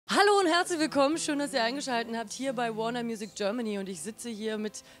Hallo und herzlich willkommen, schön, dass ihr eingeschaltet habt hier bei Warner Music Germany und ich sitze hier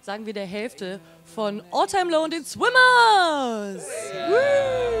mit, sagen wir, der Hälfte von All Time Low und den SWMRS.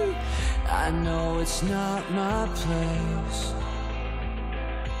 Yeah. I know it's not my place.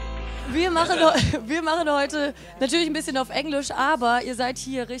 Wir machen heute natürlich ein bisschen auf Englisch, aber ihr seid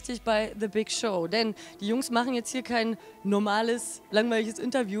hier richtig bei The Big Show. Denn die Jungs machen jetzt hier kein normales, langweiliges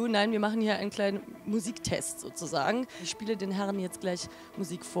Interview. Nein, wir machen hier einen kleinen Musiktest sozusagen. Ich spiele den Herren jetzt gleich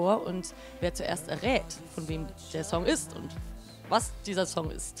Musik vor und wer zuerst errät, von wem der Song ist und was dieser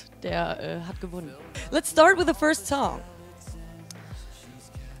Song ist, der hat gewonnen. Let's start with the first song.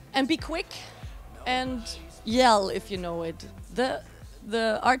 And be quick and yell if you know it.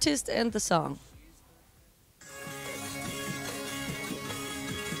 The artist and the song.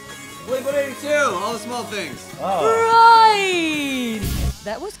 Blink-182, All the Small Things. Oh. Right!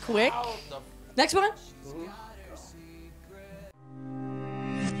 That was quick. Next one.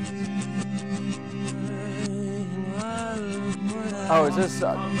 Oh, is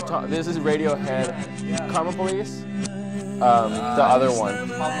this is Radiohead, Karma Police? The other one.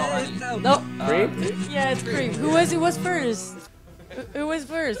 No. Creep? Yeah, it's Creep. Who was first? Who was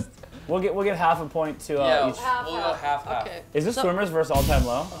first? We'll give half a point to each. Half. We'll go half. Okay. Is this SWMRS versus All Time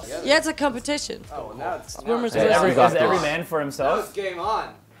Low? Yeah, it's a competition. Oh, well, now it's SWMRS Is every man for Now himself? it's game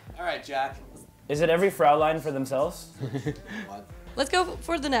on. All right, Jack. Is it every Fraulein for themselves? Let's go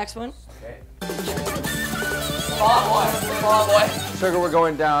for the next one. Okay. Fall Out Boy. Sugar, we're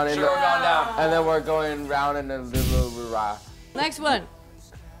going down. Sugar, we're going down. And then we're going round and then Next one.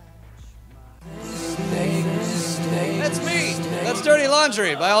 That's me. That's Dirty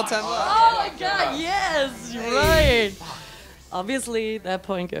Laundry by All Time Low. Oh my God! Yes, right. Obviously, that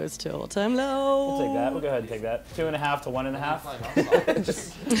point goes to All Time Low. We'll take that. We'll go ahead and take that. 2.5 to 1.5.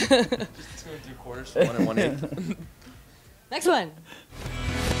 Just 2 3/4. 1 1/8. Next one.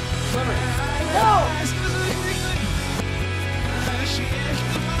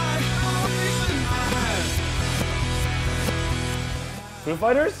 Foo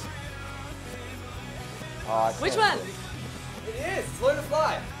Fighters? Which one? It is. It's Learn to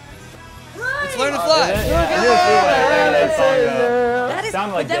Fly. Right. It's Learn to Fly.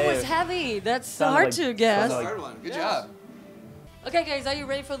 That was heavy. That's hard to guess. Hard one. Good job. Okay, guys, are you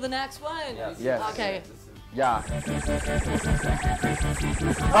ready for the next one? Yes. Okay. Yeah.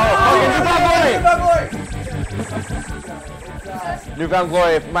 Newfound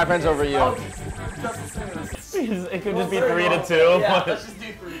Glory, my friends over you. It could just be 3 to 2. Yeah, let's just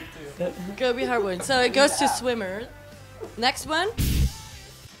do 3 to 2. Go be hard one. So it goes to Swimmer. Next one.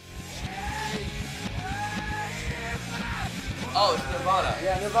 Oh, it's Nirvana.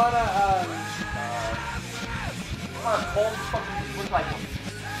 Yeah, Nirvana. Cold fucking look like one.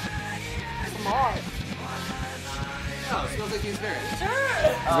 Come on. No, it smells like Teen Spirit. Sure.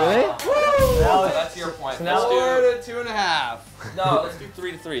 Really? That's your point. So now 4 to 2.5. No, let's do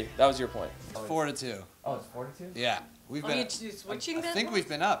 3 to 3. That was your point. 4 to 2. Oh, it's 4 to 2? Yeah, we've been. You switching I that think one? we've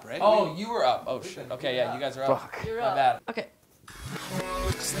been up, right? Oh, you were up. Oh, shit. Okay, yeah, you guys are up. Fuck. You're My up. bad. Okay.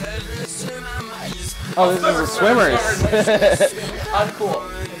 Oh, this is the SWMRS. Uncool.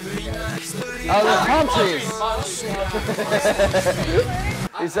 Oh, the palm trees.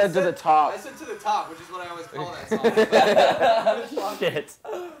 He said to the top. I said to the top, which is what I always call that song. Shit.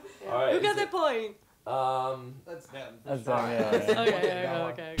 All right. Who got that point? That's them. That's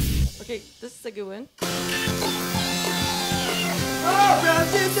yeah. Okay. Okay, this is a good one.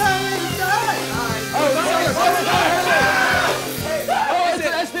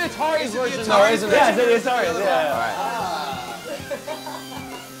 That's the Atari's version, though, isn't it? Yeah, it's the Atari. Yeah.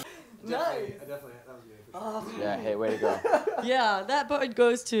 Nice. I definitely, that was good. Yeah, hey, way to go. Yeah, that point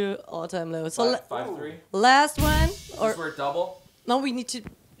goes to All Time Low. So 5-3. last one, This or is where double. no, we need to.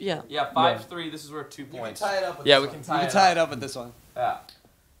 Yeah. Yeah, 5-3. This is where 2 You can points. tie it up with Yeah, this we one. can tie You it can tie it up with this one. Yeah.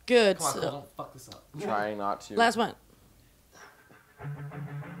 Good. Come on, So, Cole, don't fuck this up. Trying not to. last one.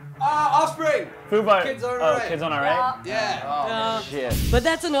 Offspring! Foo Fighters. Kids on Oh, Alright. Kids on Alright? Yeah. Shit. But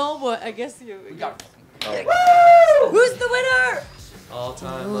that's an old one. I guess you. We got Who's the winner? All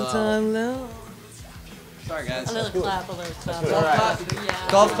Time All Low. Time Low. Sorry, guys. A little clap.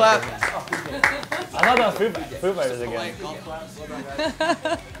 Yeah. Golf clap. I thought that was Foo Fighters again. Golf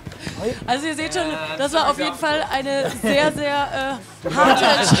clap. Also ihr seht schon, das war auf jeden Fall eine sehr, sehr harte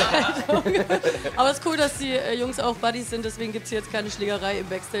Entscheidung. Aber es ist cool, dass die Jungs auch Buddies sind, deswegen gibt es jetzt keine Schlägerei im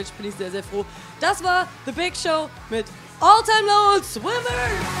Backstage, bin ich sehr, sehr froh. Das war The Big Show mit All Time Low SWMRS.